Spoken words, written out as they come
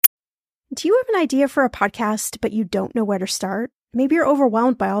Do you have an idea for a podcast, but you don't know where to start? Maybe you're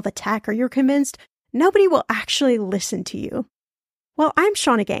overwhelmed by all the tech, or you're convinced nobody will actually listen to you. Well, I'm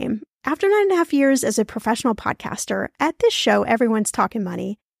Shauna Game. After 9.5 years as a professional podcaster, at this show, everyone's talking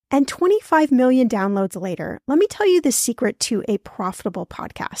money, and 25 million downloads later, let me tell you the secret to a profitable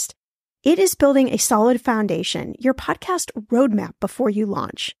podcast. It is building a solid foundation, your podcast roadmap before you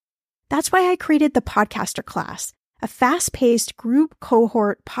launch. That's why I created the Podcaster Class, a fast-paced group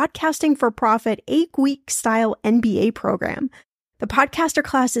cohort podcasting for profit 8-week style MBA program. The Podcaster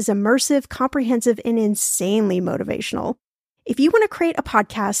Class is immersive, comprehensive, and insanely motivational. If you want to create a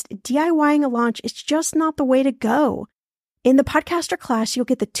podcast, DIYing a launch is just not the way to go. In the Podcaster Class, you'll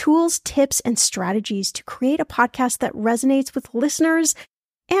get the tools, tips, and strategies to create a podcast that resonates with listeners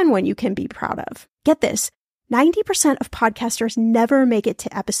and one you can be proud of. Get this, 90% of podcasters never make it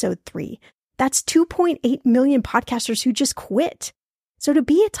to episode 3. That's 2.8 million podcasters who just quit. So to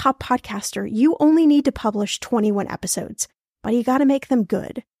be a top podcaster, you only need to publish 21 episodes, but you got to make them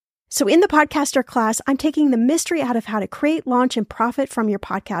good. So in the Podcaster Class, I'm taking the mystery out of how to create, launch, and profit from your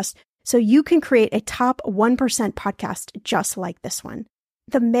podcast so you can create a top 1% podcast just like this one.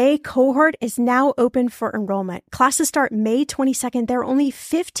 The May cohort is now open for enrollment. Classes start May 22nd. There are only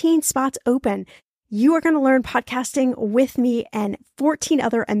 15 spots open. You are going to learn podcasting with me and 14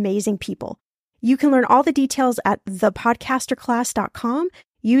 other amazing people. You can learn all the details at thepodcasterclass.com.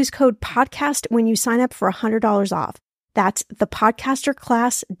 Use code PODCAST when you sign up for $100 off. That's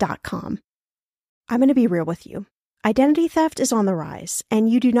thepodcasterclass.com. I'm going to be real with you. Identity theft is on the rise, and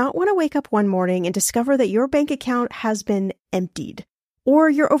you do not want to wake up one morning and discover that your bank account has been emptied, or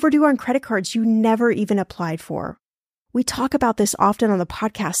you're overdue on credit cards you never even applied for. We talk about this often on the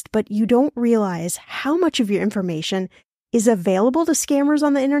podcast, but you don't realize how much of your information is available to scammers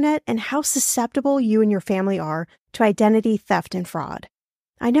on the internet and how susceptible you and your family are to identity theft and fraud.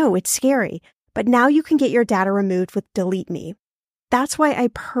 I know it's scary, but now you can get your data removed with Delete Me. That's why I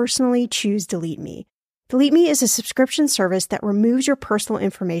personally choose Delete Me. Delete Me is a subscription service that removes your personal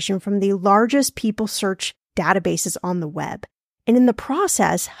information from the largest people search databases on the web, and in the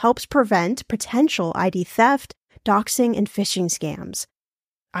process helps prevent potential ID theft, doxing, and phishing scams.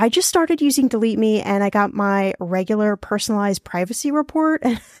 I just started using Delete Me and I got my regular personalized privacy report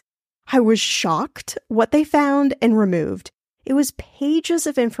and I was shocked what they found and removed. It was pages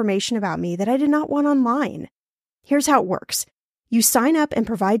of information about me that I did not want online. Here's how it works. You sign up and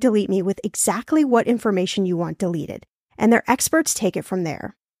provide Delete Me with exactly what information you want deleted, and their experts take it from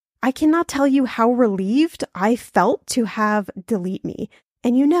there. I cannot tell you how relieved I felt to have Delete Me.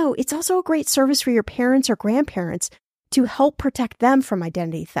 And it's also a great service for your parents or grandparents to help protect them from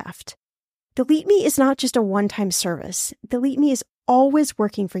identity theft. Delete Me is not just a one-time service. Delete Me is always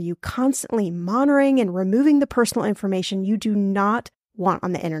working for you, constantly monitoring and removing the personal information you do not want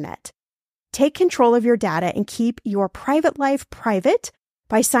on the internet. Take control of your data and keep your private life private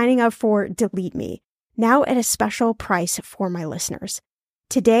by signing up for Delete Me, now at a special price for my listeners.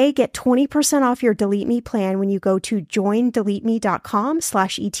 Today, get 20% off your Delete Me plan when you go to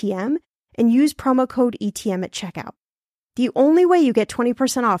joindeleteme.com/ETM and use promo code ETM at checkout. The only way you get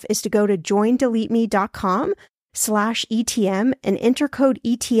 20% off is to go to joindeleteme.com/ETM and enter code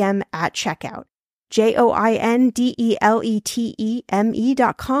ETM at checkout.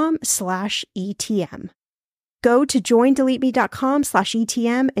 joindeleteme.com/ETM. Go to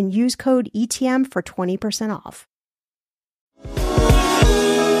joindeleteme.com/ETM and use code ETM for 20% off.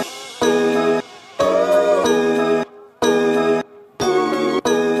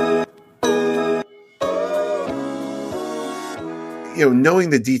 Knowing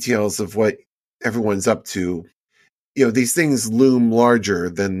the details of what everyone's up to, these things loom larger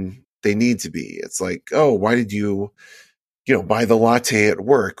than they need to be. It's like, oh, why did you buy the latte at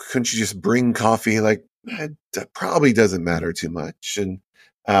work? Couldn't you just bring coffee? Like, that probably doesn't matter too much. And,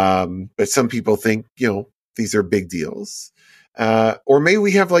 but some people think, these are big deals. Or maybe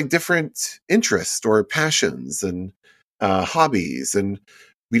we have like different interests or passions and, hobbies, and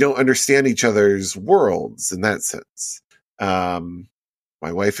we don't understand each other's worlds in that sense.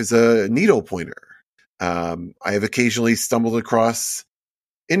 My wife is a needle pointer. I have occasionally stumbled across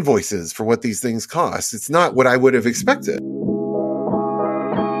invoices for what these things cost. It's not what I would have expected.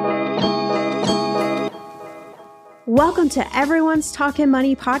 Welcome to Everyone's Talking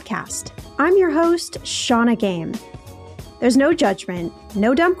Money podcast. I'm your host, Shauna Game. There's no judgment,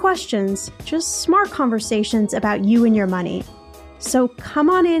 no dumb questions, just smart conversations about you and your money. So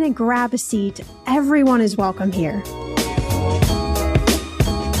come on in and grab a seat. Everyone is welcome here.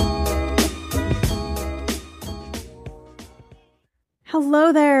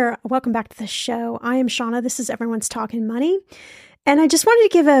 Hello there. Welcome back to the show. I am Shauna. This is Everyone's Talking Money. And I just wanted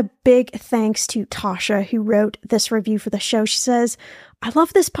to give a big thanks to Tasha, who wrote this review for the show. She says, I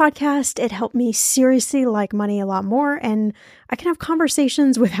love this podcast. It helped me seriously like money a lot more, and I can have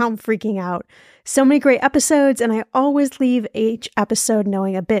conversations without freaking out. So many great episodes, and I always leave each episode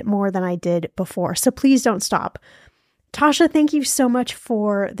knowing a bit more than I did before. So please don't stop. Tasha, thank you so much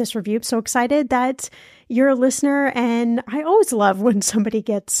for this review. I'm so excited that you're a listener, and I always love when somebody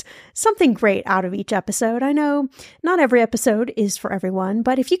gets something great out of each episode. I know not every episode is for everyone,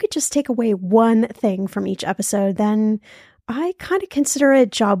 but if you could just take away one thing from each episode, then I kind of consider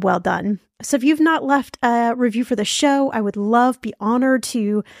it job well done. So if you've not left a review for the show, I would be honored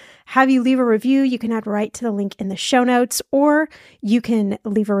to have you leave a review. You can head right to the link in the show notes, or you can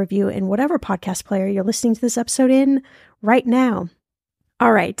leave a review in whatever podcast player you're listening to this episode in right now.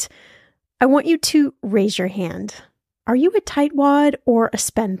 All right. I want you to raise your hand. Are you a tightwad or a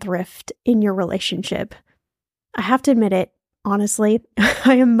spendthrift in your relationship? I have to admit it, honestly,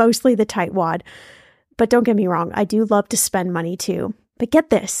 I am mostly the tightwad. But don't get me wrong, I do love to spend money too. But get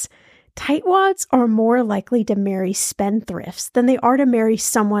this, tightwads are more likely to marry spendthrifts than they are to marry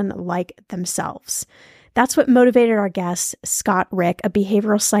someone like themselves. That's what motivated our guest, Scott Rick, a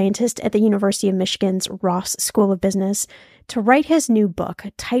behavioral scientist at the University of Michigan's Ross School of Business, to write his new book,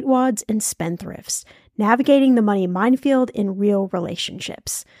 Tightwads and Spendthrifts, Navigating the Money Minefield in Real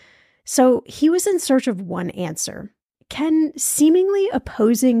Relationships. So he was in search of one answer. Can seemingly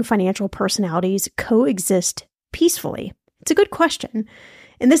opposing financial personalities coexist peacefully? It's a good question.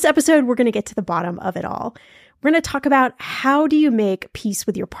 In this episode, we're going to get to the bottom of it all. We're going to talk about how do you make peace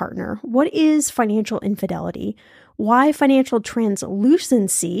with your partner? What is financial infidelity? Why financial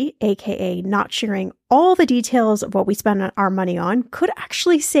translucency, aka not sharing all the details of what we spend our money on, could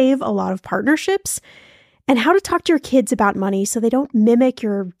actually save a lot of partnerships? And how to talk to your kids about money so they don't mimic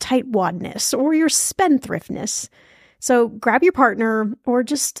your tightwadness or your spendthriftness. So grab your partner or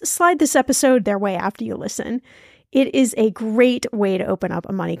just slide this episode their way after you listen. It is a great way to open up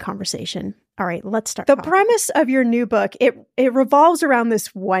a money conversation. All right, let's start. The premise of your new book, it revolves around this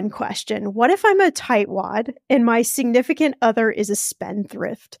one question. What if I'm a tightwad and my significant other is a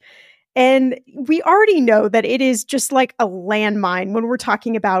spendthrift? And we already know that it is just like a landmine when we're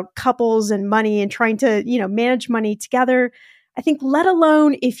talking about couples and money and trying to, manage money together. I think let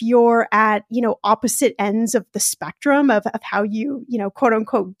alone if you're at, opposite ends of the spectrum of how you, quote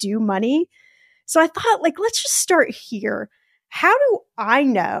unquote, do money. So I thought, let's just start here. How do I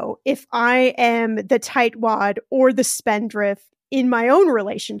know if I am the tightwad or the spendthrift in my own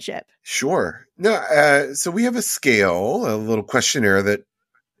relationship? Sure. No, so we have a scale, a little questionnaire that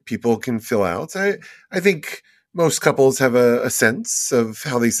people can fill out. I think most couples have a sense of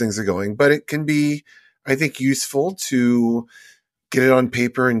how these things are going, but it can be, I think, useful to get it on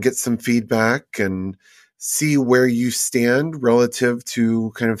paper and get some feedback and see where you stand relative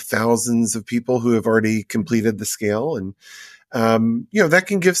to kind of thousands of people who have already completed the scale. And, that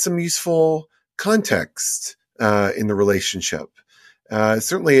can give some useful context in the relationship.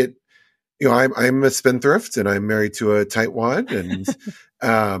 Certainly I'm a spendthrift and I'm married to a tightwad, and,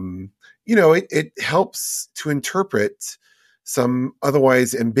 it helps to interpret some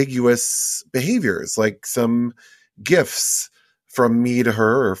otherwise ambiguous behaviors, like some gifts from me to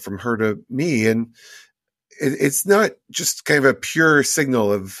her or from her to me. And it's not just kind of a pure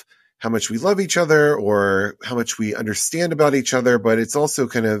signal of how much we love each other or how much we understand about each other, but it's also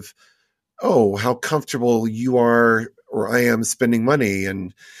kind of, how comfortable you are or I am spending money,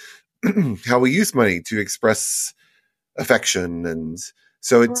 and how we use money to express affection. And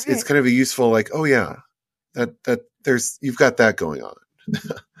so it's kind of a useful, that you've got that going on.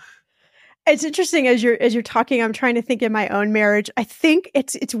 It's interesting as you're talking, I'm trying to think in my own marriage. I think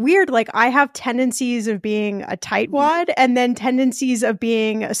it's weird. Like I have tendencies of being a tightwad and then tendencies of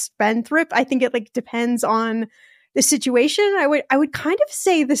being a spendthrift. I think it depends on the situation. I would kind of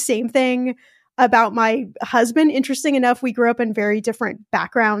say the same thing about my husband. Interesting enough, we grew up in very different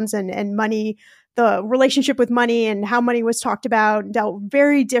backgrounds, and money, the relationship with money and how money was talked about dealt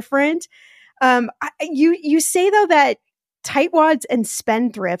very different. You say though that tightwads and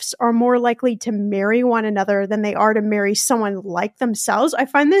spendthrifts are more likely to marry one another than they are to marry someone like themselves. I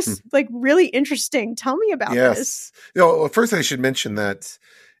find this really interesting. Tell me about this. Well, first I should mention that,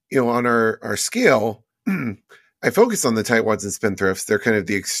 on our scale, I focus on the tightwads and spendthrifts. They're kind of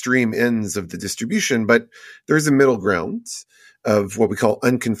the extreme ends of the distribution, but there's a middle ground of what we call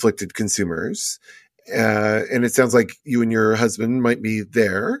unconflicted consumers. And it sounds like you and your husband might be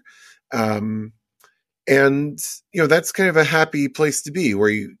there. And, that's kind of a happy place to be, where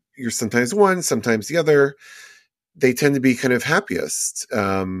you're sometimes one, sometimes the other. They tend to be kind of happiest.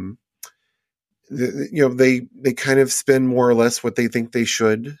 They kind of spend more or less what they think they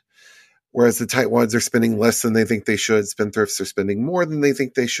should, whereas the tightwads are spending less than they think they should. Spendthrifts are spending more than they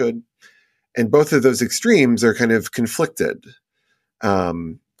think they should, and both of those extremes are kind of conflicted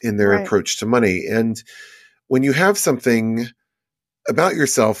in their Right. approach to money. And when you have something about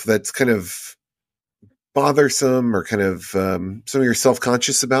yourself that's kind of bothersome or kind of something you're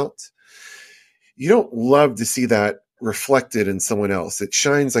self-conscious about, you don't love to see that reflected in someone else. It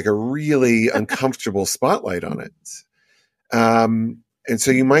shines like a really uncomfortable spotlight on it. And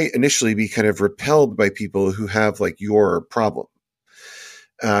so you might initially be kind of repelled by people who have like your problem.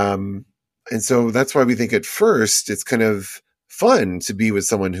 And so that's why we think at first it's kind of fun to be with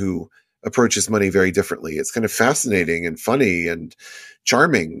someone who approaches money very differently. It's kind of fascinating and funny and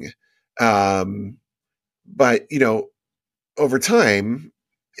charming. But, over time,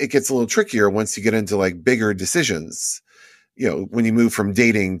 it gets a little trickier once you get into like bigger decisions. When you move from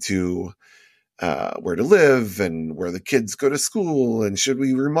dating to where to live and where the kids go to school and should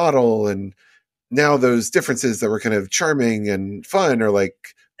we remodel, and now those differences that were kind of charming and fun are like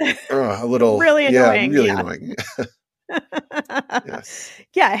a little really annoying. really annoying. Yes.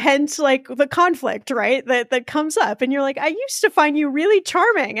 Yeah, hence like the conflict, right? That comes up, and you're like, I used to find you really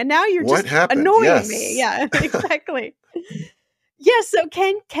charming, and now you're What just happened? annoying Yes. me. Yeah, exactly. Yeah, so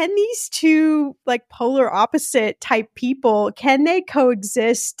can these two like polar opposite type people, can they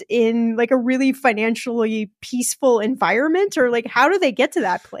coexist in like a really financially peaceful environment, or like how do they get to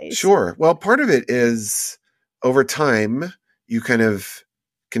that place? Sure. Well, part of it is over time you kind of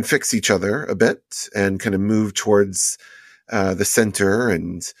can fix each other a bit and kind of move towards the center.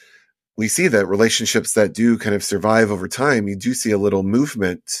 And we see that relationships that do kind of survive over time, you do see a little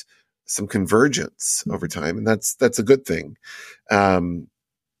movement, some convergence over time. And that's a good thing. The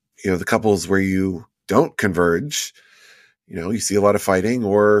couples where you don't converge, you see a lot of fighting,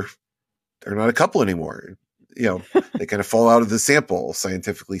 or they're not a couple anymore. They kind of fall out of the sample,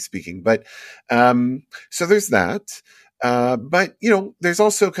 scientifically speaking. But so there's that. But there's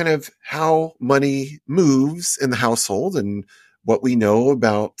also kind of how money moves in the household and what we know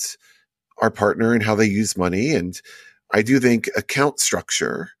about our partner and how they use money. And I do think account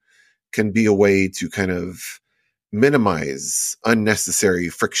structure can be a way to kind of minimize unnecessary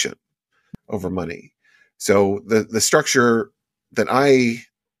friction over money. So the structure that I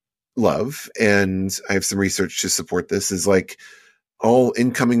love, and I have some research to support this, is like all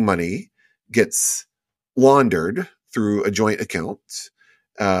incoming money gets laundered through a joint account.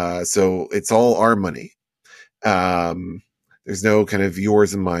 So it's all our money. There's no kind of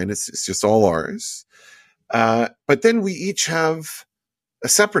yours and mine. It's just all ours. But then we each have a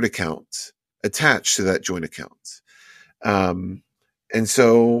separate account attached to that joint account. And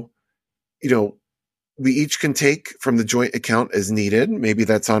so, we each can take from the joint account as needed. Maybe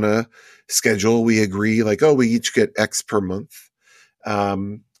that's on a schedule. We agree like, we each get X per month.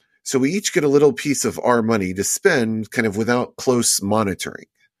 So we each get a little piece of our money to spend kind of without close monitoring.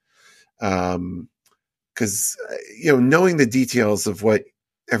 Cause, knowing the details of what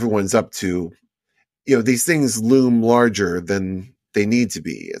everyone's up to, these things loom larger than they need to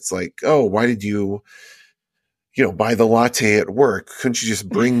be. It's like, why did you, buy the latte at work? Couldn't you just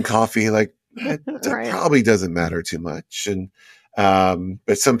bring coffee? Like, that Right. probably doesn't matter too much. And,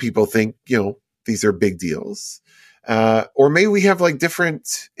 but some people think, these are big deals. Or maybe we have like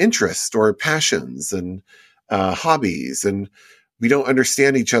different interests or passions and, hobbies, and we don't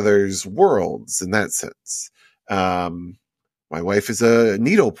understand each other's worlds in that sense. My wife is a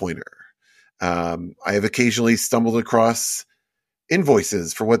needle pointer. I have occasionally stumbled across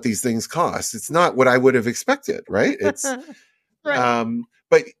invoices for what these things cost. It's not what I would have expected, right? It's, Right.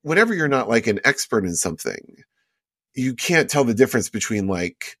 but whenever you're not like an expert in something, you can't tell the difference between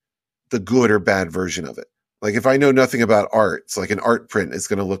like the good or bad version of it. Like if I know nothing about art, it's like an art print is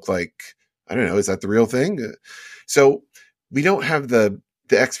going to look like, I don't know, is that the real thing? So we don't have the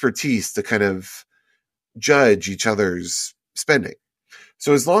expertise to kind of judge each other's spending.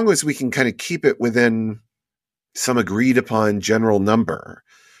 So as long as we can kind of keep it within some agreed upon general number,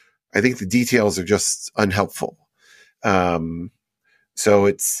 I think the details are just unhelpful. So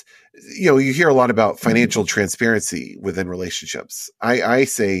it's, you hear a lot about financial transparency within relationships. I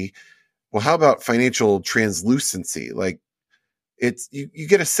say, well, how about financial translucency? Like it's, you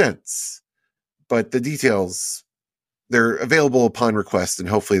get a sense, but the details, they're available upon request, and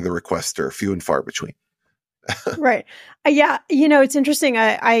hopefully the requests are few and far between. Right. Yeah. It's interesting.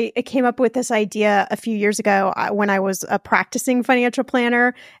 I came up with this idea a few years ago when I was a practicing financial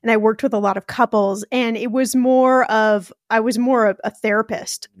planner, and I worked with a lot of couples, and I was more of a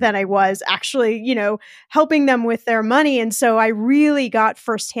therapist than I was actually, helping them with their money. And so I really got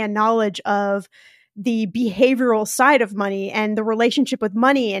firsthand knowledge of the behavioral side of money and the relationship with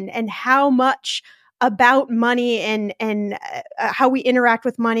money, and how much about money and how we interact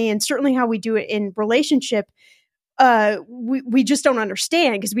with money, and certainly how we do it in relationship, we just don't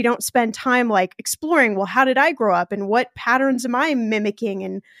understand because we don't spend time like exploring, well, how did I grow up and what patterns am I mimicking,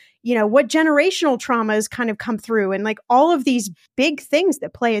 and what generational traumas kind of come through, and like all of these big things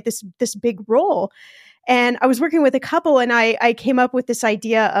that play at this big role. And I was working with a couple, and I came up with this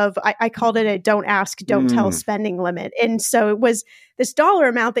idea of, I called it a don't ask, don't tell spending limit. And so it was this dollar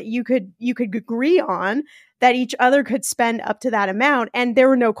amount that you could agree on, that each other could spend up to that amount. And there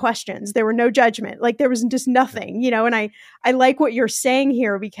were no questions. There were no judgment. Like there was just nothing, and I like what you're saying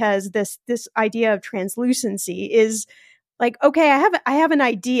here, because this idea of translucency is like, okay, I have an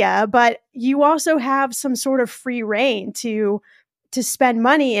idea, but you also have some sort of free reign to spend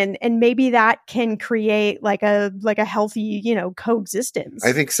money, and maybe that can create like a healthy, coexistence.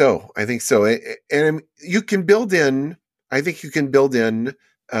 I think so. And you can build in, I think you can build in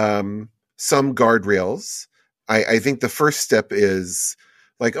some guardrails. I think the first step is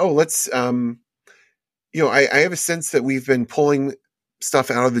like, oh, let's, I have a sense that we've been pulling stuff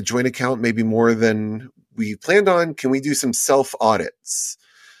out of the joint account, maybe more than we planned on. Can we do some self audits?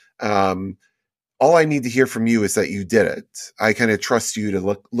 All I need to hear from you is that you did it. I kind of trust you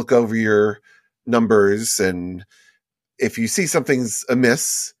to look over your numbers, and if you see something's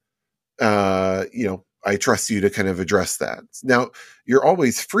amiss, I trust you to kind of address that. Now, you're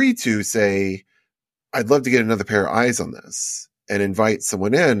always free to say, I'd love to get another pair of eyes on this, and invite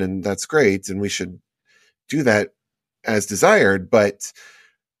someone in, and that's great, and we should do that as desired. But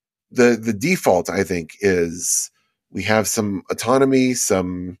the default, I think, is we have some autonomy,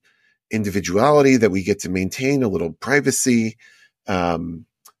 some individuality that we get to maintain, a little privacy.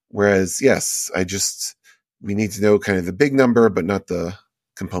 Whereas, yes, we need to know kind of the big number, but not the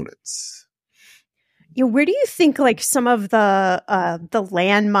components. Where do you think like some of the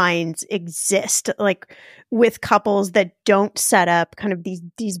landmines exist, like with couples that don't set up kind of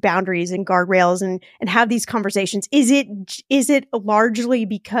these boundaries and guardrails and have these conversations? Is it largely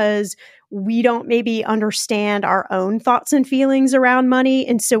because we don't maybe understand our own thoughts and feelings around money,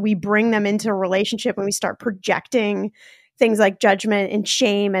 and so we bring them into a relationship and we start projecting things like judgment and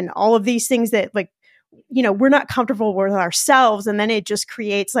shame and all of these things that, like, we're not comfortable with ourselves, and then it just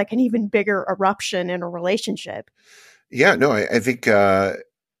creates like an even bigger eruption in a relationship? Yeah, no, I think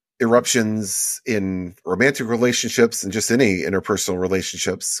eruptions in romantic relationships and just any interpersonal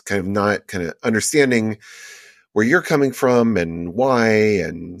relationships, kind of not kind of understanding where you're coming from and why.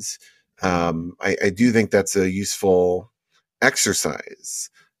 And I do think that's a useful exercise.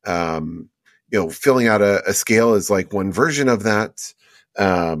 Filling out a scale is like one version of that.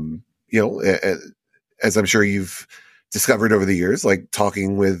 As I'm sure you've discovered over the years, like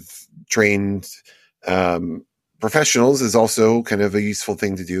talking with trained professionals is also kind of a useful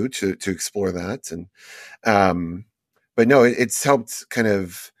thing to do to explore that. And but no, it's helped kind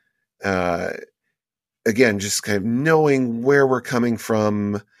of again, just kind of knowing where we're coming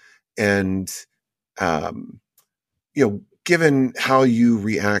from, and given how you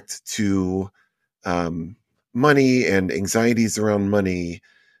react to money and anxieties around money,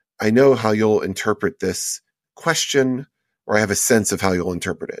 I know how you'll interpret this question, or I have a sense of how you'll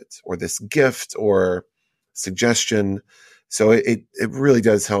interpret it, or this gift or suggestion. So it really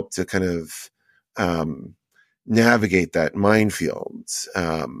does help to kind of navigate that minefield.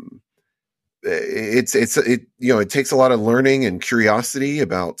 It takes a lot of learning and curiosity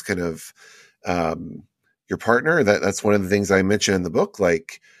about kind of your partner. That's one of the things I mentioned in the book.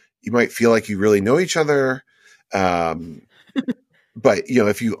 Like, you might feel like you really know each other. But,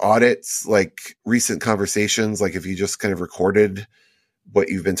 if you audit like recent conversations, like if you just kind of recorded what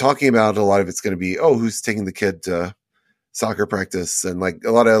you've been talking about, a lot of it's going to be, oh, who's taking the kid to soccer practice, and like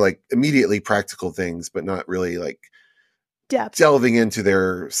a lot of like immediately practical things, but not really like Depth. Delving into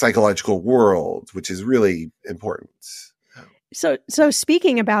their psychological world, which is really important. So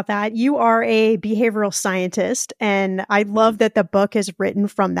speaking about that, you are a behavioral scientist, and I love that the book is written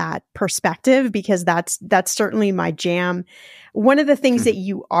from that perspective, because that's certainly my jam. One of the things that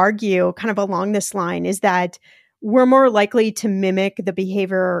you argue kind of along this line is that we're more likely to mimic the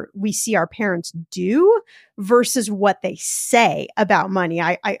behavior we see our parents do versus what they say about money.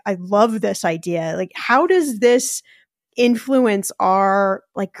 I love this idea. Like, how does this influence our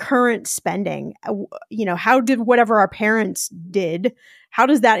like current spending? How did whatever our parents did, how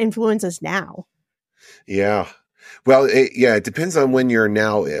does that influence us now? Yeah. Well, it depends on when your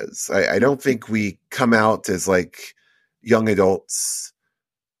now is. I don't think we come out as like young adults,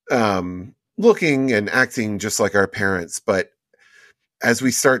 looking and acting just like our parents. But as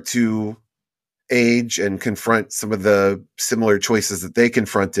we start to age and confront some of the similar choices that they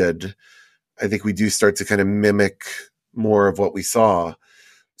confronted, I think we do start to kind of mimic more of what we saw.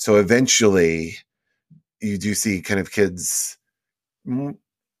 So eventually you do see kind of kids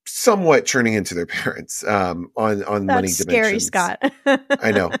somewhat turning into their parents, on That's money scary, dimensions. Scott.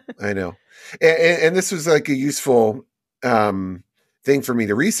 I know. And this was like a useful, thing for me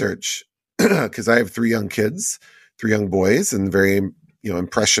to research because I have three young kids, three young boys, and very,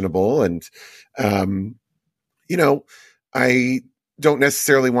 impressionable. And, um, you know, I don't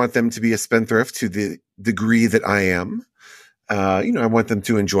necessarily want them to be a spendthrift to the degree that I am. I want them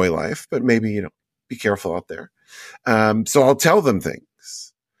to enjoy life, but maybe, be careful out there. So I'll tell them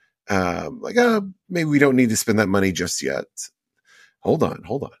things, like, maybe we don't need to spend that money just yet. Hold on.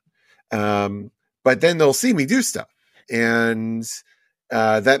 But then they'll see me do stuff. And,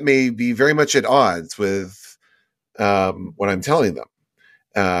 that may be very much at odds with, what I'm telling them.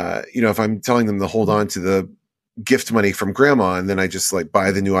 If I'm telling them to hold on to the gift money from grandma and then I just like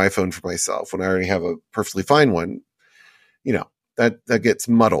buy the new iPhone for myself when I already have a perfectly fine one, that gets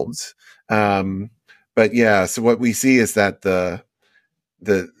muddled. But yeah, so what we see is that the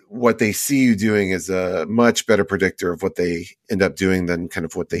what they see you doing is a much better predictor of what they end up doing than kind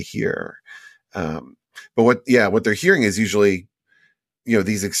of what they hear. But what they're hearing is usually,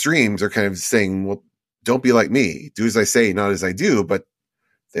 these extremes are kind of saying, well, don't be like me. Do as I say, not as I do. But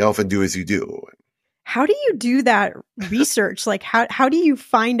they often do as you do. How do you do that research? Like how do you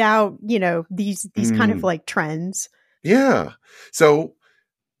find out, these kind of like trends? Yeah. So,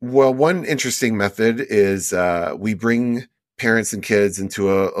 well, one interesting method is, we bring parents and kids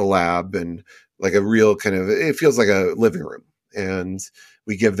into a lab and like a real kind of, it feels like a living room, and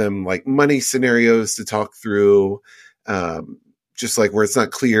we give them like money scenarios to talk through, just like where it's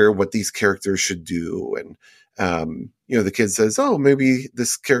not clear what these characters should do. And, the kid says, oh, maybe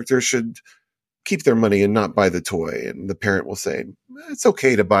this character should keep their money and not buy the toy. And the parent will say, it's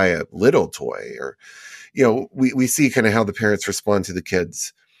okay to buy a little toy. Or, we see kind of how the parents respond to the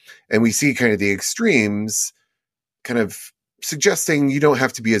kids, and we see kind of the extremes kind of suggesting you don't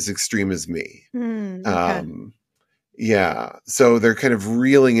have to be as extreme as me. Okay. Yeah. So they're kind of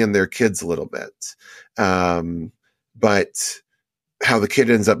reeling in their kids a little bit. But how the kid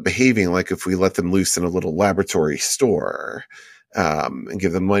ends up behaving, like if we let them loose in a little laboratory store, and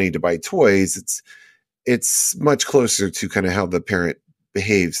give them money to buy toys, it's much closer to kind of how the parent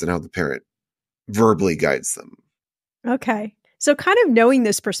behaves than how the parent verbally guides them. Okay. So kind of knowing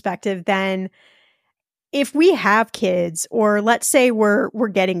this perspective, then if we have kids, or let's say we're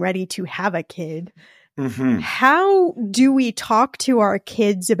getting ready to have a kid, how do we talk to our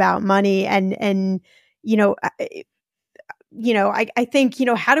kids about money? And I think,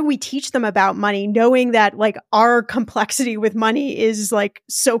 how do we teach them about money, knowing that like our complexity with money is like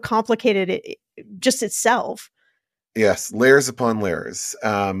so complicated just itself? Yes. Layers upon layers.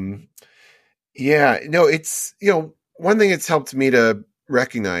 It's, one thing it's helped me to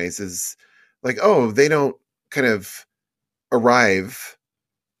recognize is like, oh, they don't kind of arrive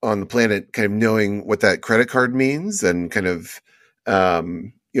on the planet kind of knowing what that credit card means, and kind of,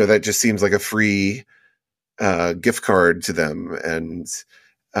 that just seems like a free, gift card to them. And,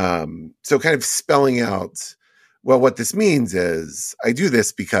 so kind of spelling out, well, what this means is I do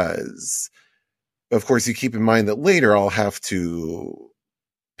this because, of course, you keep in mind that later I'll have to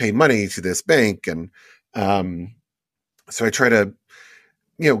pay money to this bank. And, so I try to,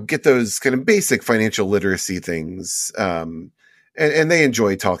 get those kind of basic financial literacy things. And they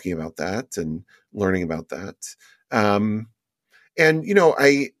enjoy talking about that and learning about that.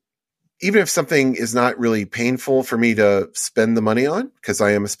 Even if something is not really painful for me to spend the money on, because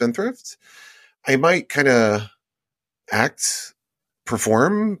I am a spendthrift, I might kind of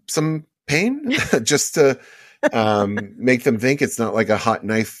perform some pain just to, make them think it's not like a hot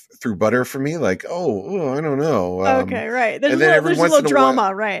knife through butter for me. Like, I don't know. Okay, right. There's and a then little, every once in a drama,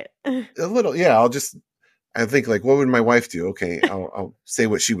 while, right? a little, yeah. I think like, what would my wife do? Okay, I'll say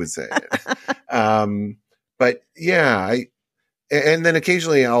what she would say. But yeah, and then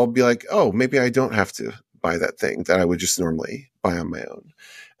occasionally I'll be like, oh, maybe I don't have to buy that thing that I would just normally buy on my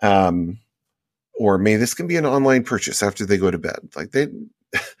own. Or maybe this can be an online purchase after they go to bed. Like they,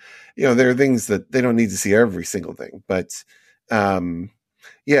 there are things that they don't need to see every single thing, but,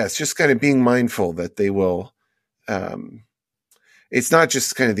 it's just kind of being mindful that they will, it's not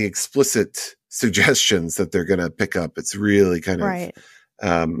just kind of the explicit suggestions that they're going to pick up. It's really kind Right.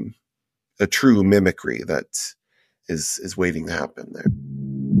 of a true mimicry that is waiting to happen there.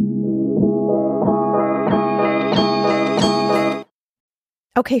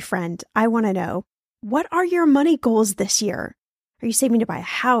 Okay, friend, I want to know, what are your money goals this year? Are you saving to buy a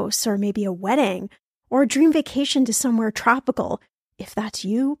house or maybe a wedding or a dream vacation to somewhere tropical? If that's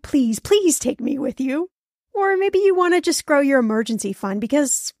you, please, please take me with you. Or maybe you want to just grow your emergency fund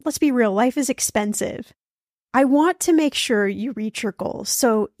because, let's be real, life is expensive. I want to make sure you reach your goals,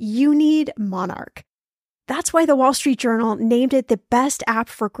 so you need Monarch. That's why the Wall Street Journal named it the best app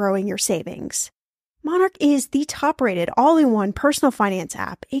for growing your savings. Monarch is the top-rated all-in-one personal finance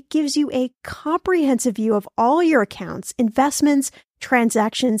app. It gives you a comprehensive view of all your accounts, investments,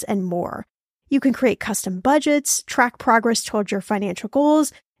 transactions, and more. You can create custom budgets, track progress towards your financial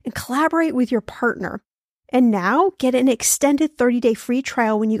goals, and collaborate with your partner. And now, get an extended 30-day free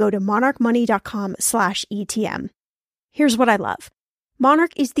trial when you go to monarchmoney.com/ETM. Here's what I love.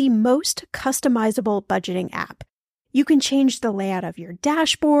 Monarch is the most customizable budgeting app. You can change the layout of your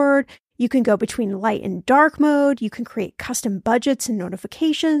dashboard. You can go between light and dark mode. You can create custom budgets and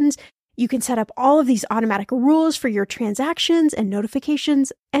notifications. You can set up all of these automatic rules for your transactions and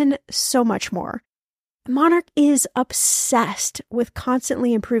notifications, and so much more. Monarch is obsessed with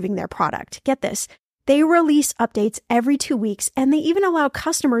constantly improving their product. Get this. They release updates every 2 weeks, and they even allow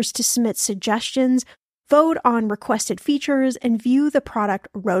customers to submit suggestions, vote on requested features, and view the product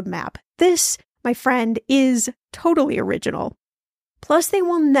roadmap. This, my friend, is totally original. Plus, they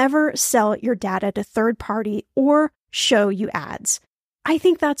will never sell your data to third party or show you ads. I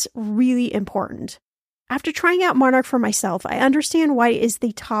think that's really important. After trying out Monarch for myself, I understand why it is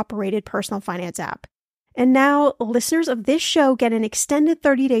the top-rated personal finance app. And now, listeners of this show get an extended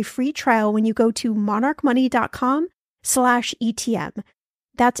 30-day free trial when you go to monarchmoney.com/ETM.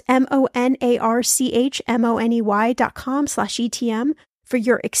 That's monarchmoney.com/ETM for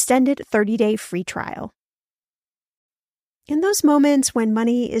your extended 30-day free trial. In those moments when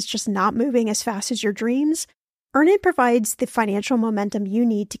money is just not moving as fast as your dreams, Earnin provides the financial momentum you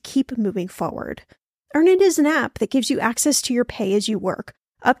need to keep moving forward. Earnin is an app that gives you access to your pay as you work,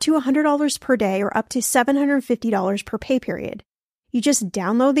 up to $100 per day or up to $750 per pay period. You just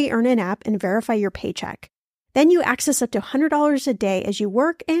download the Earnin app and verify your paycheck. Then you access up to $100 a day as you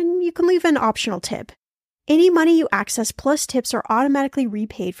work, and you can leave an optional tip. Any money you access plus tips are automatically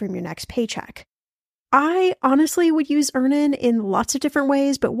repaid from your next paycheck. I honestly would use Earnin in lots of different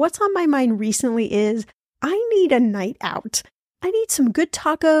ways, but what's on my mind recently is I need a night out. I need some good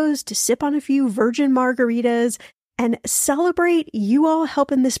tacos to sip on a few virgin margaritas and celebrate you all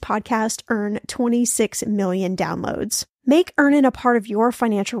helping this podcast earn 26 million downloads. Make Earnin a part of your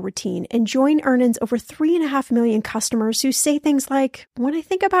financial routine and join Earnin's over 3.5 million customers who say things like, when I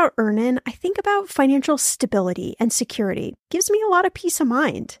think about Earnin, I think about financial stability and security. Gives me a lot of peace of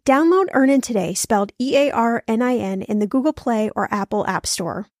mind. Download Earnin today, spelled EARNIN, in the Google Play or Apple App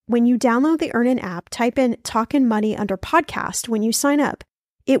Store. When you download the Earnin app, type in Talkin' Money under podcast when you sign up.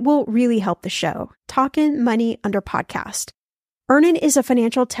 It will really help the show. Talkin' Money under podcast. Earnin is a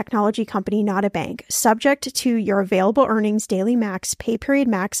financial technology company, not a bank, subject to your available earnings, daily max, pay period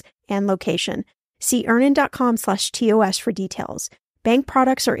max, and location. See earnin.com/TOS for details. Bank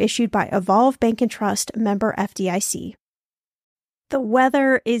products are issued by Evolve Bank and Trust, member FDIC. The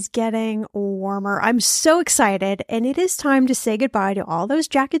weather is getting warmer. I'm so excited, and it is time to say goodbye to all those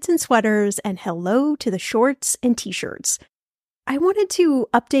jackets and sweaters and hello to the shorts and t-shirts. I wanted to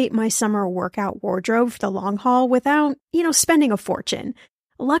update my summer workout wardrobe for the long haul without, spending a fortune.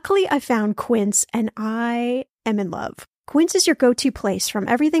 Luckily, I found Quince, and I am in love. Quince is your go-to place from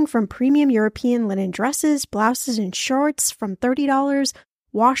everything from premium European linen dresses, blouses, and shorts from $30,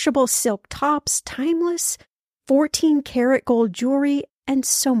 washable silk tops, timeless, 14-karat gold jewelry, and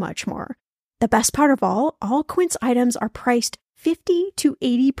so much more. The best part of all Quince items are priced 50 to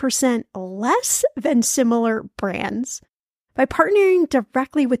 80% less than similar brands. By partnering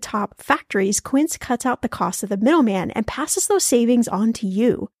directly with top factories, Quince cuts out the cost of the middleman and passes those savings on to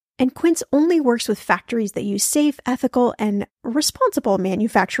you. And Quince only works with factories that use safe, ethical, and responsible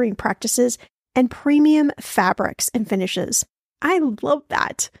manufacturing practices and premium fabrics and finishes. I love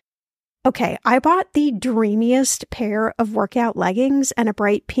that. Okay, I bought the dreamiest pair of workout leggings and a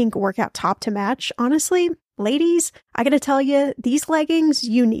bright pink workout top to match. Honestly, ladies, I gotta tell you, these leggings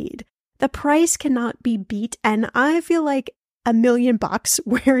you need. The price cannot be beat, and I feel like $1 million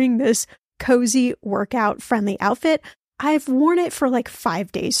wearing this cozy workout friendly outfit. I've worn it for like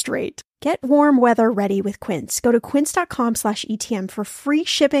 5 days straight. Get warm weather ready with Quince. Go to quince.com/ETM for free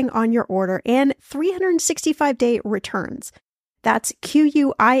shipping on your order and 365-day returns. That's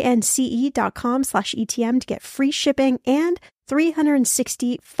QUINCE.com/ETM to get free shipping and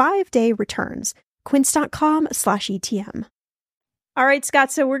 365-day returns. Quince.com/ETM. All right,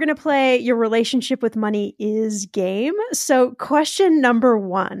 Scott, so we're going to play Your Relationship with Money is game. So question number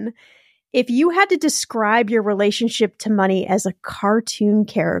 1, if you had to describe your relationship to money as a cartoon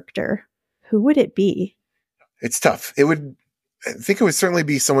character, who would it be? It's tough. I think it would certainly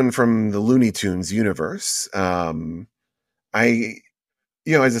be someone from the Looney Tunes universe. As a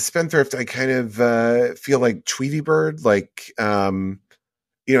spendthrift, I kind of feel like Tweety Bird, he kind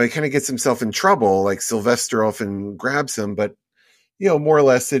of gets himself in trouble, like Sylvester often grabs him, but, more or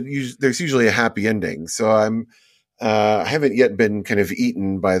less there's usually a happy ending. So I haven't yet been kind of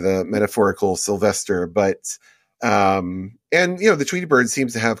eaten by the metaphorical Sylvester, but, the Tweety Bird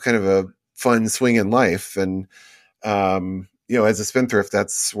seems to have kind of a fun swing in life. And, as a spendthrift,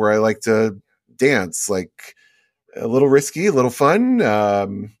 that's where I like to dance, like a little risky, a little fun,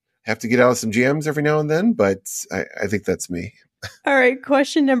 have to get out of some jams every now and then, but I think that's me. All right.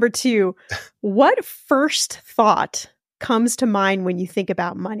 Question number 2. What first thought comes to mind when you think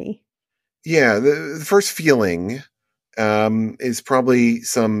about money? Yeah. The first feeling, is probably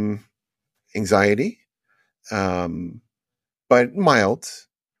some anxiety, but mild.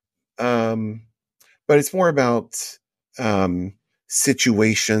 But it's more about,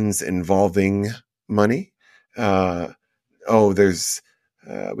 situations involving money. We got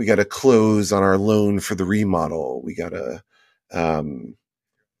to close on our loan for the remodel. We got to,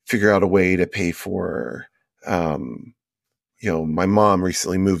 figure out a way to pay for, my mom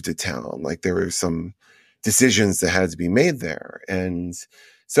recently moved to town. Like there were some decisions that had to be made there. And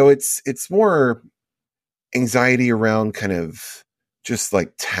so it's more anxiety around kind of just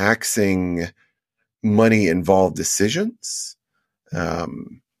like taxing money involved decisions. But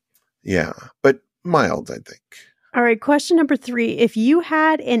mild, I think. All right. Question number 3. If you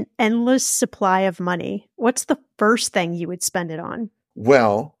had an endless supply of money, what's the first thing you would spend it on?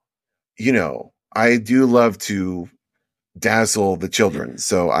 Well, I do love to dazzle the children.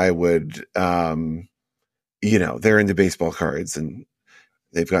 So I would, they're into baseball cards and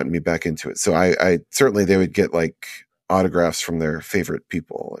they've gotten me back into it. So I certainly, they would get like autographs from their favorite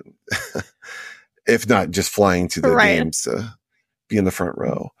people. And if not just flying to the games to be in the front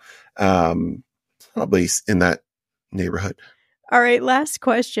row. Probably in that neighborhood. All right. Last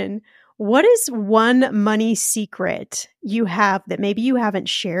question. What is one money secret you have that maybe you haven't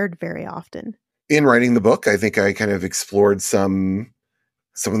shared very often? In writing the book, I think I kind of explored some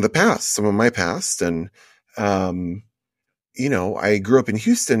of my past. And, I grew up in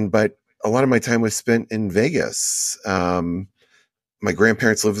Houston, but a lot of my time was spent in Vegas. My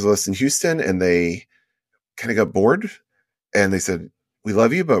grandparents lived with us in Houston and they kind of got bored and they said, "We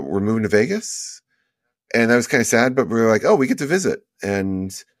love you, but we're moving to Vegas." And that was kind of sad, but we were like, "Oh, we get to visit."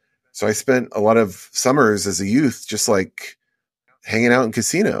 And so I spent a lot of summers as a youth, just like hanging out in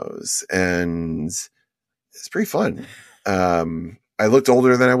casinos, and it's pretty fun. I looked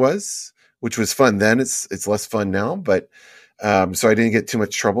older than I was, which was fun then. It's less fun now, but, so I didn't get too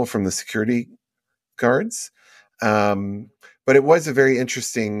much trouble from the security guards. But it was a very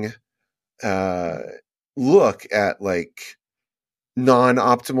interesting, look at like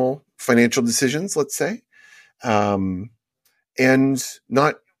non-optimal financial decisions, let's say. And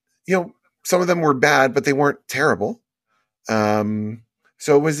not, some of them were bad, but they weren't terrible. So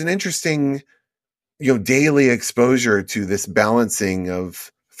it was an interesting, daily exposure to this balancing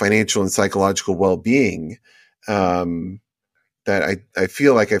of financial and psychological well-being, that I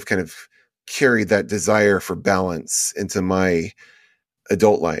feel like I've kind of carried that desire for balance into my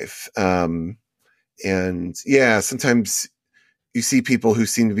adult life. And yeah, sometimes you see people who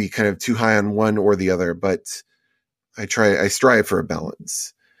seem to be kind of too high on one or the other, but I strive for a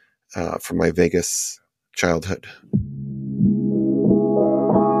balance, from my Vegas childhood.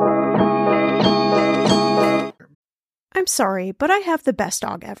 I'm sorry, but I have the best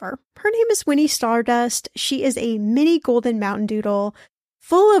dog ever. Her name is Winnie Stardust. She is a mini golden mountain doodle,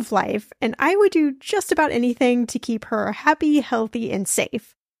 full of life, and I would do just about anything to keep her happy, healthy, and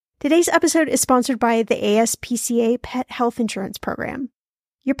safe. Today's episode is sponsored by the ASPCA Pet Health Insurance Program.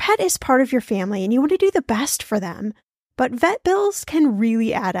 Your pet is part of your family and you want to do the best for them. But vet bills can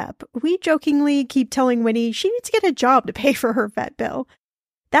really add up. We jokingly keep telling Winnie she needs to get a job to pay for her vet bill.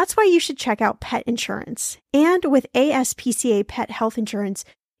 That's why you should check out pet insurance. And with ASPCA Pet Health Insurance,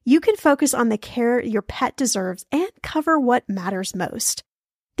 you can focus on the care your pet deserves and cover what matters most.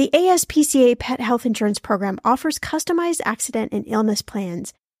 The ASPCA Pet Health Insurance Program offers customized accident and illness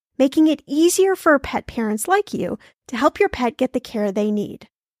plans making it easier for pet parents like you to help your pet get the care they need.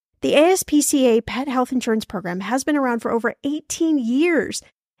 The ASPCA Pet Health Insurance Program has been around for over 18 years,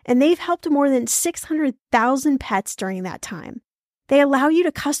 and they've helped more than 600,000 pets during that time. They allow you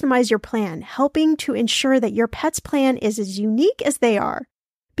to customize your plan, helping to ensure that your pet's plan is as unique as they are.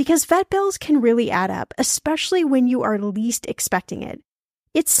 Because vet bills can really add up, especially when you are least expecting it.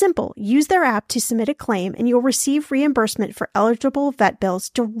 It's simple. Use their app to submit a claim, and you'll receive reimbursement for eligible vet bills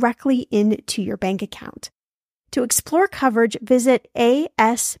directly into your bank account. To explore coverage, visit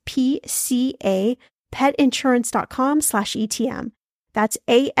aspcapetinsurance.com/ETM. That's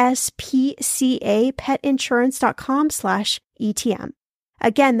aspcapetinsurance.com/ETM.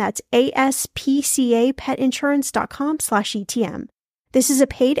 Again, that's aspcapetinsurance.com/ETM. This is a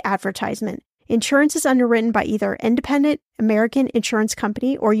paid advertisement. Insurance is underwritten by either Independent American Insurance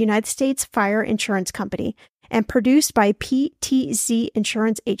Company or United States Fire Insurance Company and produced by PTZ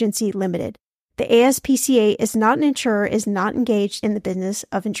Insurance Agency Limited. The ASPCA is not an insurer, is not engaged in the business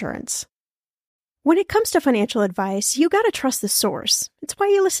of insurance. When it comes to financial advice, you got to trust the source. It's why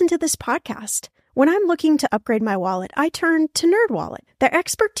you listen to this podcast. When I'm looking to upgrade my wallet, I turn to NerdWallet. Their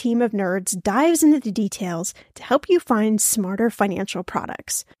expert team of nerds dives into the details to help you find smarter financial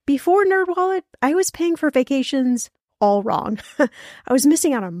products. Before NerdWallet, I was paying for vacations all wrong. I was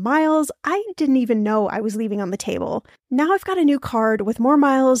missing out on miles I didn't even know I was leaving on the table. Now I've got a new card with more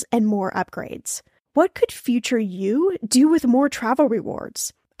miles and more upgrades. What could future you do with more travel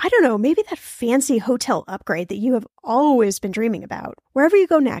rewards? I don't know, maybe that fancy hotel upgrade that you have always been dreaming about. Wherever you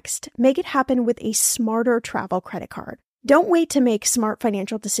go next, make it happen with a smarter travel credit card. Don't wait to make smart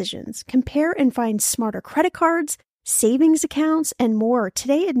financial decisions. Compare and find smarter credit cards, savings accounts, and more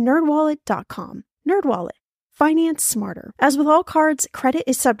today at nerdwallet.com. NerdWallet. Finance smarter. As with all cards, credit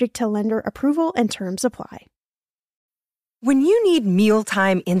is subject to lender approval and terms apply. When you need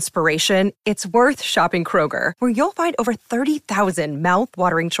mealtime inspiration, it's worth shopping Kroger, where you'll find over 30,000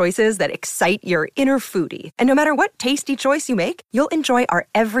 mouth-watering choices that excite your inner foodie. And no matter what tasty choice you make, you'll enjoy our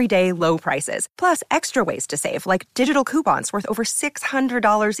everyday low prices, plus extra ways to save, like digital coupons worth over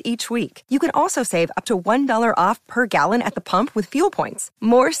 $600 each week. You can also save up to $1 off per gallon at the pump with fuel points.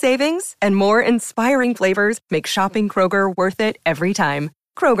 More savings and more inspiring flavors make shopping Kroger worth it every time.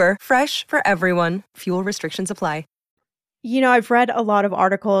 Kroger, fresh for everyone. Fuel restrictions apply. You know, I've read a lot of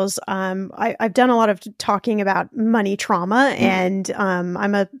articles. I've done a lot of talking about money trauma, and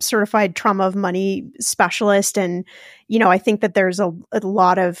I'm a certified trauma of money specialist. And, you know, I think that there's a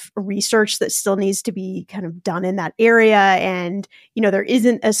lot of research that still needs to be kind of done in that area. And, you know, there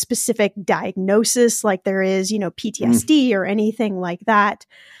isn't a specific diagnosis like there is, you know, PTSD or anything like that.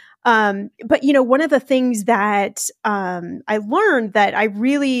 But, you know, one of the things that I learned that I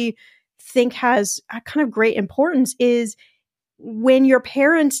really think has a kind of great importance is when your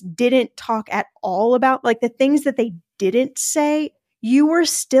parents didn't talk at all about like the things that they didn't say, you were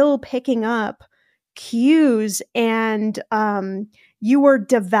still picking up cues, and you were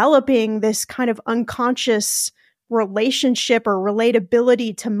developing this kind of unconscious relationship or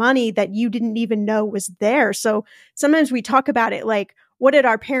relatability to money that you didn't even know was there. So sometimes we talk about it like, what did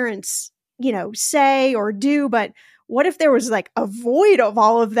our parents, you know, say or do? But what if there was like a void of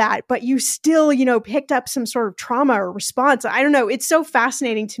all of that, but you still, you know, picked up some sort of trauma or response? I don't know. It's so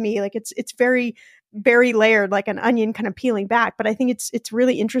fascinating to me. Like it's very, very layered, like an onion kind of peeling back, but I think it's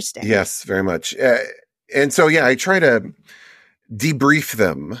really interesting. Yes, very much. And so, yeah, I try to debrief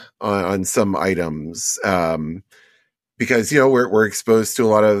them on some items, because, you know, we're exposed to a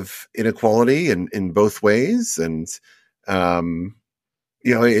lot of inequality in both ways. And,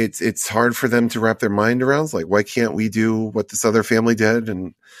 you know, it's hard for them to wrap their mind around. It's like, why can't we do what this other family did?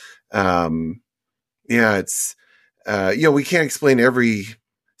 And, yeah, it's, you know, we can't explain every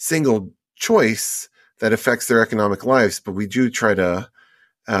single choice that affects their economic lives, but we do try to,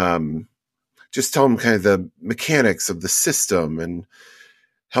 just tell them kind of the mechanics of the system and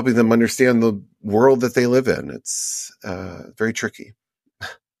helping them understand the world that they live in. It's, very tricky.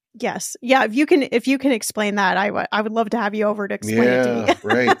 Yes. Yeah. If you can explain that, I would love to have you over to explain it to me.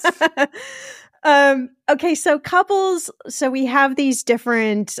 Right. Okay. So couples, so we have these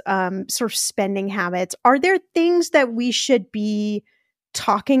different, sort of spending habits. Are there things that we should be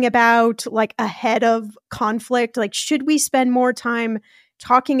talking about like ahead of conflict? Like, should we spend more time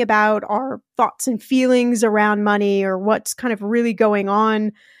talking about our thoughts and feelings around money or what's kind of really going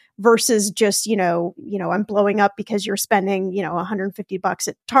on versus just, you know, I'm blowing up because you're spending, you know, $150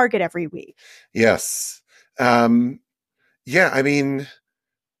 at Target every week? Yes. Yeah. I mean,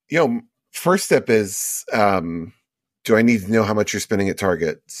 you know, first step is, do I need to know how much you're spending at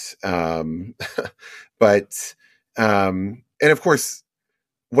Target? But, and of course,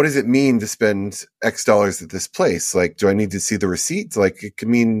 what does it mean to spend X dollars at this place? Like, do I need to see the receipt? Like, it could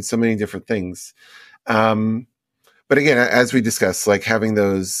mean so many different things. But again, as we discussed, like having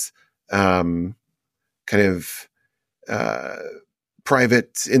those kind of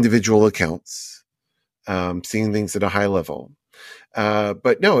private individual accounts, seeing things at a high level.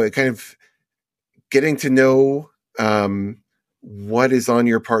 But no, it kind of getting to know what is on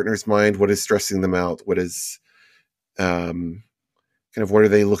your partner's mind, what is stressing them out, what is kind of what are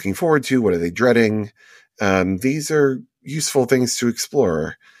they looking forward to, what are they dreading. These are useful things to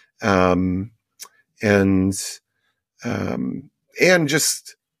explore. And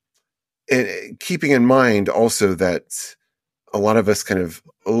just keeping in mind also that a lot of us kind of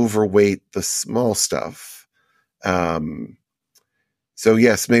overweight the small stuff. So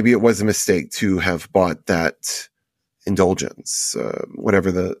yes, maybe it was a mistake to have bought that indulgence,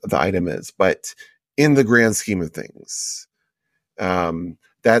 whatever the item is, but in the grand scheme of things,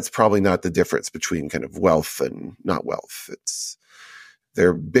 that's probably not the difference between kind of wealth and not wealth. There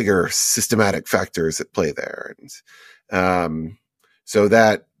are bigger systematic factors at play there. And, so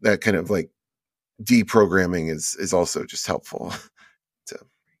that kind of like deprogramming is also just helpful.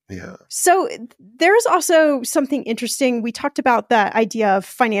 Yeah. So there's also something interesting. We talked about the idea of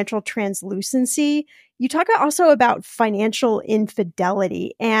financial translucency. You talk also about financial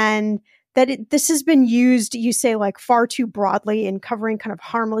infidelity, and that this has been used, you say, like far too broadly in covering kind of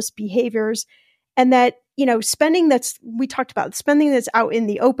harmless behaviors. And that, spending that's out in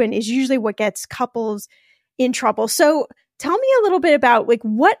the open is usually what gets couples in trouble. So tell me a little bit about like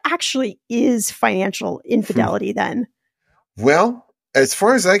what actually is financial infidelity then? Well, as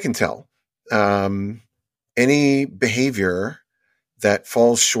far as I can tell, any behavior that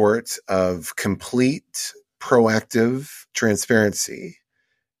falls short of complete proactive transparency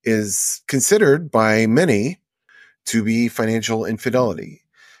is considered by many to be financial infidelity.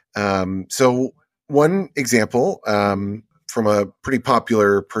 So one example from a pretty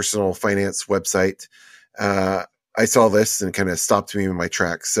popular personal finance website, I saw this and kind of stopped me in my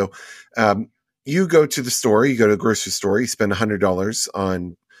tracks. So you go to the store, you go to a grocery store, you spend $100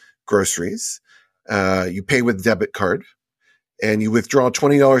 on groceries, you pay with a debit card, and you withdraw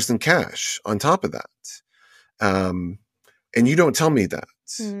 $20 in cash on top of that. And you don't tell me that.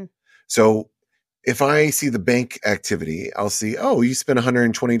 Mm. So if I see the bank activity, I'll see, oh, you spent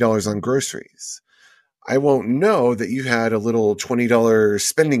 $120 on groceries. I won't know that you had a little $20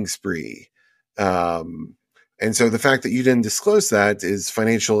 spending spree. And so the fact that you didn't disclose that is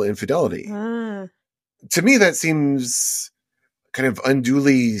financial infidelity. To me, that seems kind of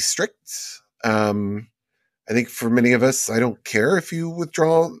unduly strict. I think for many of us, I don't care if you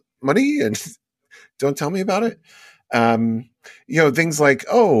withdraw money and don't tell me about it. Things like,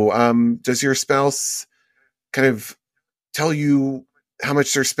 does your spouse kind of tell you how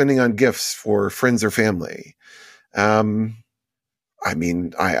much they're spending on gifts for friends or family? I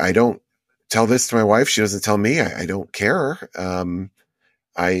don't tell this to my wife. She doesn't tell me. I don't care.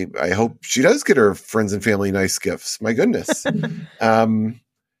 I hope she does get her friends and family nice gifts. My goodness.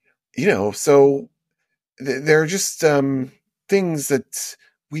 So there are just things that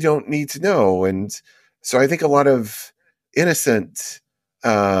we don't need to know. And so I think a lot of innocent,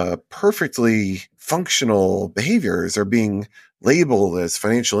 perfectly functional behaviors are being labeled as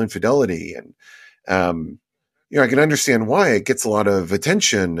financial infidelity. And, I can understand why it gets a lot of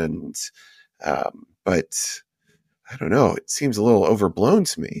attention but I don't know, it seems a little overblown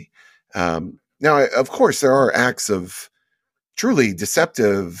to me. Now, of course, there are acts of truly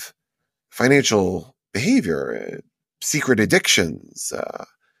deceptive financial behavior, secret addictions,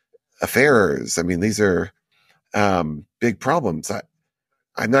 affairs. I mean, these are big problems.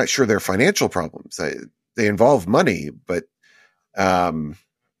 I'm not sure they're financial problems. They involve money, but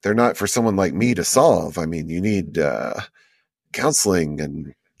they're not for someone like me to solve. I mean, you need counseling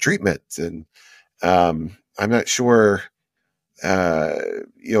and treatment, and I'm not sure, a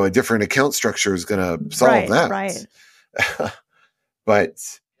different account structure is going to solve that. Right. But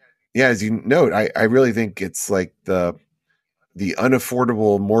yeah, as you note, I really think it's like the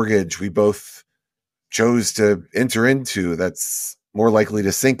unaffordable mortgage we both chose to enter into that's more likely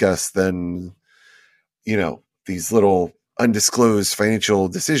to sink us than, these little undisclosed financial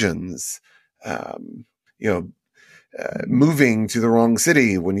decisions, moving to the wrong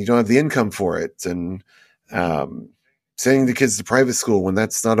city when you don't have the income for it, and sending the kids to private school when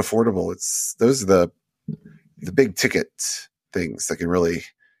that's not affordable. Those are the big ticket things that can really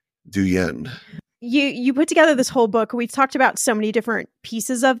do you in. You put together this whole book. We've talked about so many different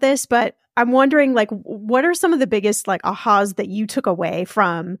pieces of this, but I'm wondering, like, what are some of the biggest like ahas that you took away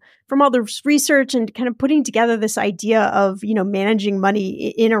from all the research and kind of putting together this idea of, managing money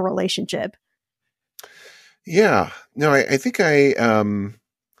in a relationship? Yeah, no, I think I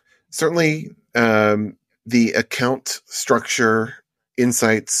certainly the account structure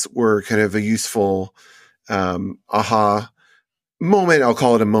insights were kind of a useful aha moment. I'll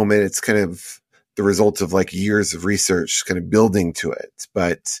call it a moment. It's kind of the result of like years of research kind of building to it,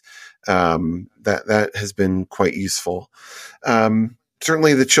 but that has been quite useful.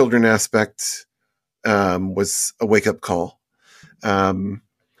 Certainly the children aspect was a wake up call.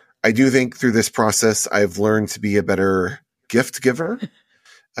 I do think through this process, I've learned to be a better gift giver,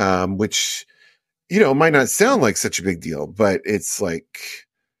 which, might not sound like such a big deal, but it's like,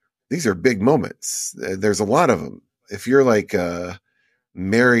 these are big moments. There's a lot of them. If you're like a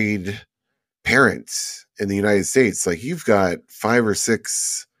married parent in the United States, like you've got 5 or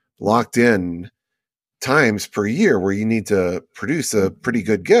 6 locked in times per year where you need to produce a pretty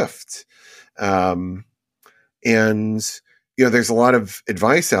good gift. And, there's a lot of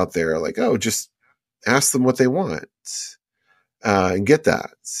advice out there like, oh, just ask them what they want and get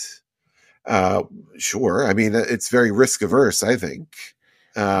that. Sure. I mean, it's very risk averse, I think.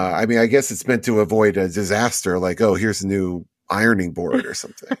 I mean, I guess it's meant to avoid a disaster like, oh, here's a new ironing board or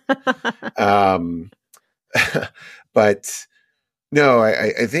something. But no,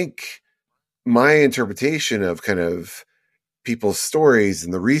 I think my interpretation of kind of people's stories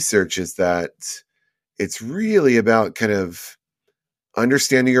and the research is that it's really about kind of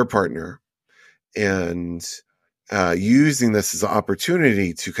understanding your partner and using this as an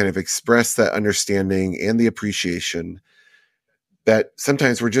opportunity to kind of express that understanding and the appreciation that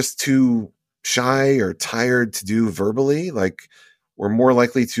sometimes we're just too shy or tired to do verbally. Like we're more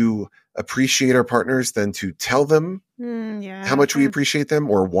likely to appreciate our partners than to tell them how much we appreciate them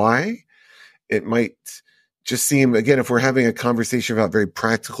or why. It might just seem, again, if we're having a conversation about very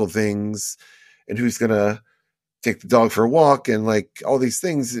practical things and who's going to take the dog for a walk and like all these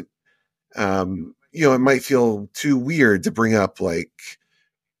things, it might feel too weird to bring up like,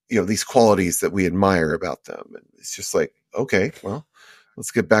 these qualities that we admire about them. And it's just like, okay, well,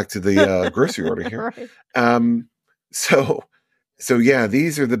 let's get back to the grocery order here. Right. So yeah,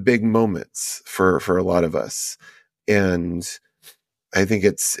 these are the big moments for a lot of us. And I think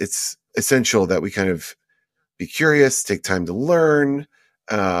it's essential that we kind of be curious, take time to learn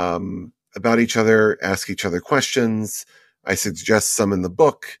about each other, ask each other questions. I suggest some in the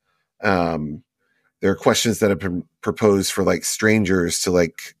book. There are questions that have been proposed for like strangers to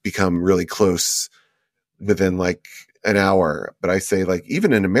like become really close within like an hour. But I say like,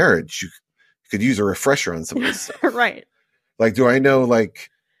 even in a marriage, you could use a refresher on some of this stuff. Right. Like, do I know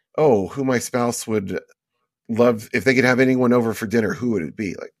like, oh, who my spouse would love if they could have anyone over for dinner? Who would it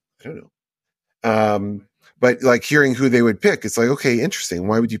be? Like, I don't know. But like hearing who they would pick, it's like, okay, interesting.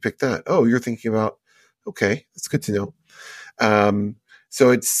 Why would you pick that? Oh, you're thinking about, okay, that's good to know. So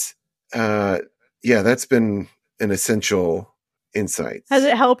it's, that's been an essential insight. Has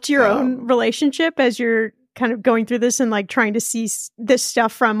it helped your own relationship as you're kind of going through this and like trying to see this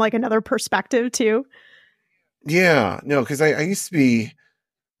stuff from like another perspective too? Yeah, no, because I used to be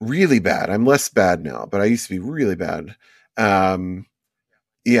really bad. I'm less bad now, but I used to be really bad.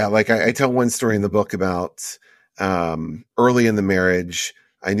 Like I tell one story in the book about early in the marriage,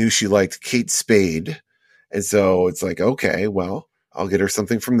 I knew she liked Kate Spade. And so it's like, okay, well, I'll get her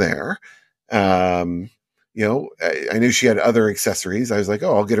something from there. I knew she had other accessories. I was like,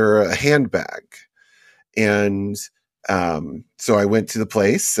 oh, I'll get her a handbag. And so I went to the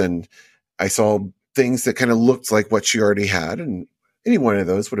place and I saw things that kind of looked like what she already had. And any one of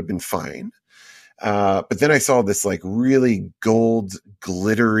those would have been fine. But then I saw this like really gold,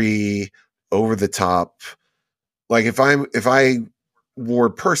 glittery, over the top. Like if I wore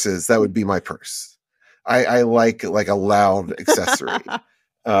purses, that would be my purse. I like a loud accessory,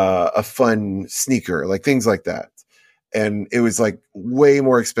 a fun sneaker, like things like that. And it was like way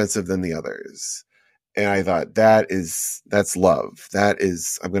more expensive than the others. And I thought that's love.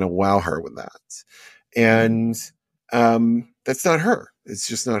 I'm going to wow her with that. And, that's not her. It's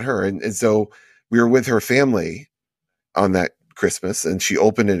just not her. And so we were with her family on that Christmas and she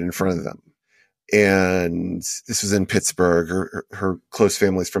opened it in front of them. And this was in Pittsburgh. Her close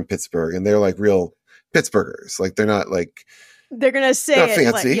family's from Pittsburgh and they're like real Pittsburghers. Like they're not like, they're going to say not it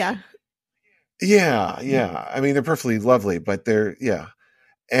fancy. like, yeah. Yeah. I mean, they're perfectly lovely, but yeah.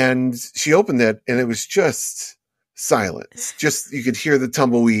 And she opened it and it was just silence. Just, you could hear the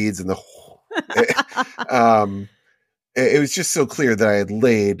tumbleweeds and it was just so clear that I had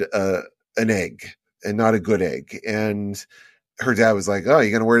laid an egg and not a good egg. And her dad was like, "Oh,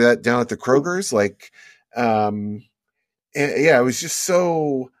 you going to wear that down at the Kroger's?" Like, yeah, it was just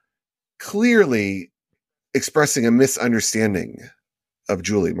so clearly expressing a misunderstanding of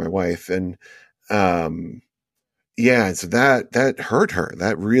Julie, my wife. And, yeah, and so that hurt her.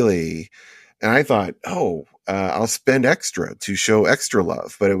 That really, and I thought, oh, I'll spend extra to show extra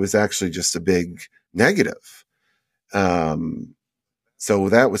love, but it was actually just a big negative. So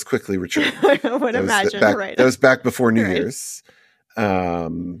that was quickly returned. I would imagine, right? That was back before New Right. Year's.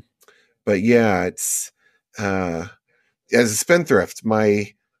 But yeah, it's, as a spendthrift,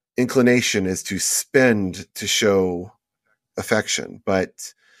 my inclination is to spend to show affection,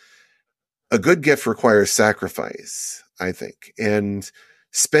 but a good gift requires sacrifice, I think. And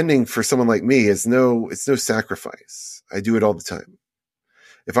spending for someone like me it's no sacrifice. I do it all the time.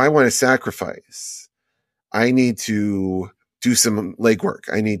 If I want to sacrifice, I need to do some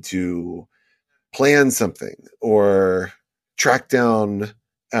legwork. I need to plan something or track down,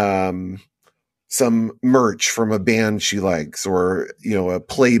 some merch from a band she likes, or, a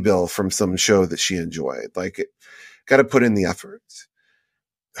playbill from some show that she enjoyed. Like, got to put in the effort.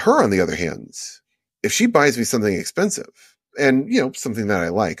 Her, on the other hand, if she buys me something expensive and, something that I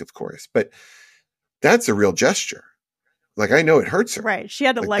like, of course, but that's a real gesture. Like, I know it hurts her. Right. She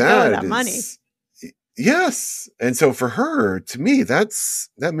had to let go of that money. Yes. And so for her, to me,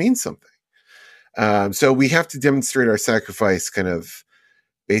 that means something. So we have to demonstrate our sacrifice kind of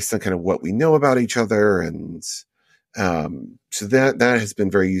based on kind of what we know about each other. And so that has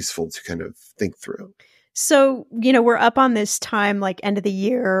been very useful to kind of think through. So, we're up on this time, like end of the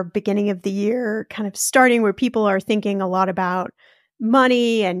year, beginning of the year, kind of starting where people are thinking a lot about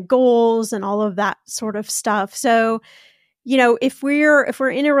money and goals and all of that sort of stuff. So, if we're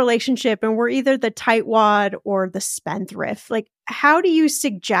in a relationship and we're either the tightwad or the spendthrift, like, how do you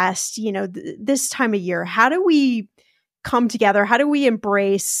suggest, this time of year, how do we come together? How do we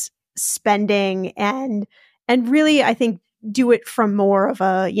embrace spending and really, I think, do it from more of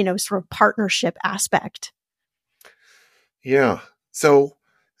a, sort of partnership aspect? Yeah. So,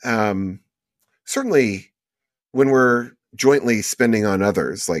 certainly when we're jointly spending on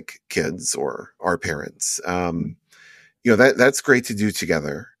others, like kids or our parents, that's great to do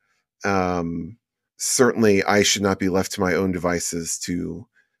together. Certainly I should not be left to my own devices to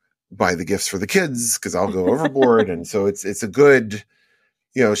buy the gifts for the kids, because I'll go overboard. And so it's a good,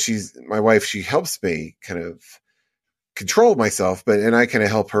 she's my wife, she helps me kind of control myself, and I kind of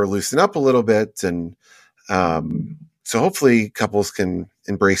help her loosen up a little bit. And, so hopefully couples can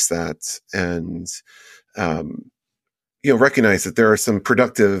embrace that and, recognize that there are some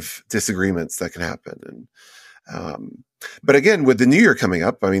productive disagreements that can happen. And, but again, with the new year coming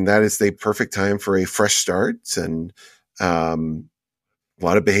up, I mean, that is the perfect time for a fresh start. And, a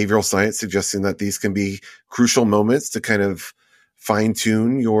lot of behavioral science suggesting that these can be crucial moments to kind of fine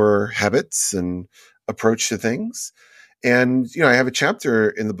tune your habits and approach to things. And, I have a chapter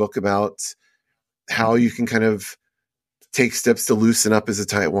in the book about how you can kind of take steps to loosen up as a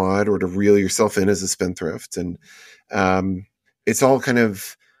tightwad or to reel yourself in as a spendthrift. And, it's all kind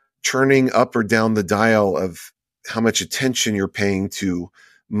of turning up or down the dial of how much attention you're paying to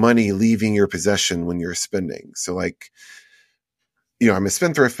money leaving your possession when you're spending. So, like, I'm a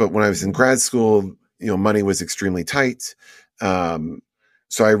spendthrift, but when I was in grad school, money was extremely tight. So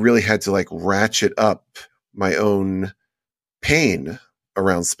I really had to, like, ratchet up my own pain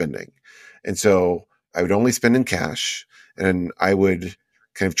around spending. And so I would only spend in cash, and I would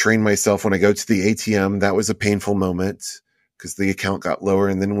kind of train myself when I go to the ATM. That was a painful moment because the account got lower.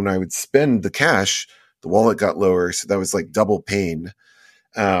 And then when I would spend the cash, the wallet got lower. So that was like double pain.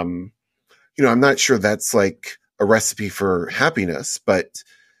 I'm not sure that's like a recipe for happiness, but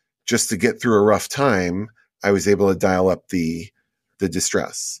just to get through a rough time, I was able to dial up the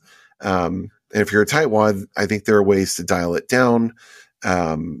distress. And if you're a tightwad, I think there are ways to dial it down.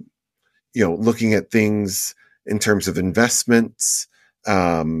 Looking at things in terms of investments,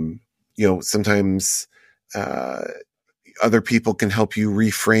 sometimes, other people can help you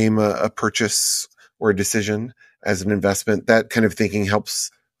reframe a purchase or a decision as an investment. That kind of thinking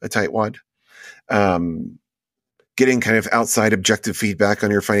helps a tightwad. Getting kind of outside objective feedback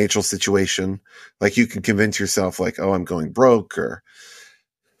on your financial situation. Like, you can convince yourself like, oh, I'm going broke, or,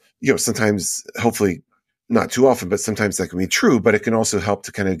 sometimes, hopefully not too often, but sometimes that can be true, but it can also help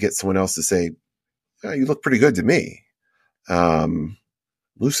to kind of get someone else to say, oh, you look pretty good to me.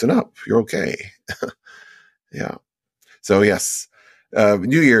 Loosen up. You're okay. Yeah. So yes,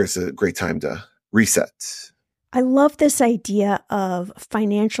 New Year is a great time to reset. I love this idea of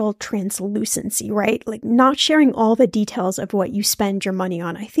financial translucency, right? Like not sharing all the details of what you spend your money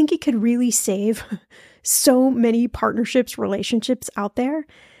on. I think it could really save so many partnerships, relationships out there.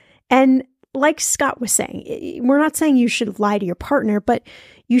 And like Scott was saying, we're not saying you should lie to your partner, but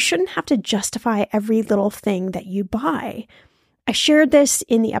you shouldn't have to justify every little thing that you buy. I shared this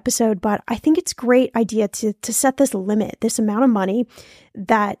in the episode, but I think it's a great idea to set this limit, this amount of money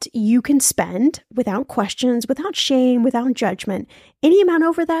that you can spend without questions, without shame, without judgment. Any amount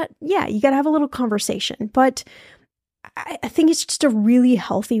over that, yeah, you got to have a little conversation. But I think it's just a really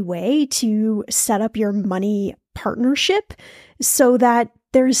healthy way to set up your money partnership so that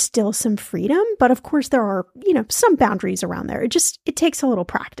there's still some freedom. But of course, there are, some boundaries around there. It takes a little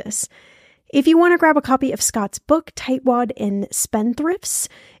practice. If you want to grab a copy of Scott's book, Tightwad and Spendthrifts,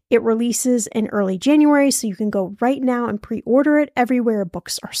 it releases in early January, so you can go right now and pre-order it everywhere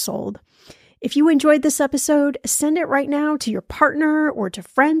books are sold. If you enjoyed this episode, send it right now to your partner or to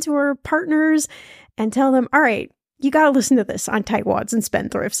friends who are partners and tell them, all right, you got to listen to this on Tightwads and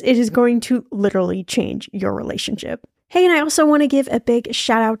Spendthrifts. It is going to literally change your relationship. Hey, and I also want to give a big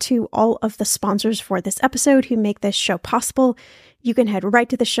shout out to all of the sponsors for this episode who make this show possible. You can head right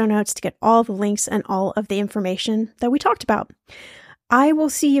to the show notes to get all the links and all of the information that we talked about. I will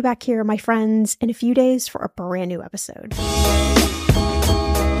see you back here, my friends, in a few days for a brand new episode.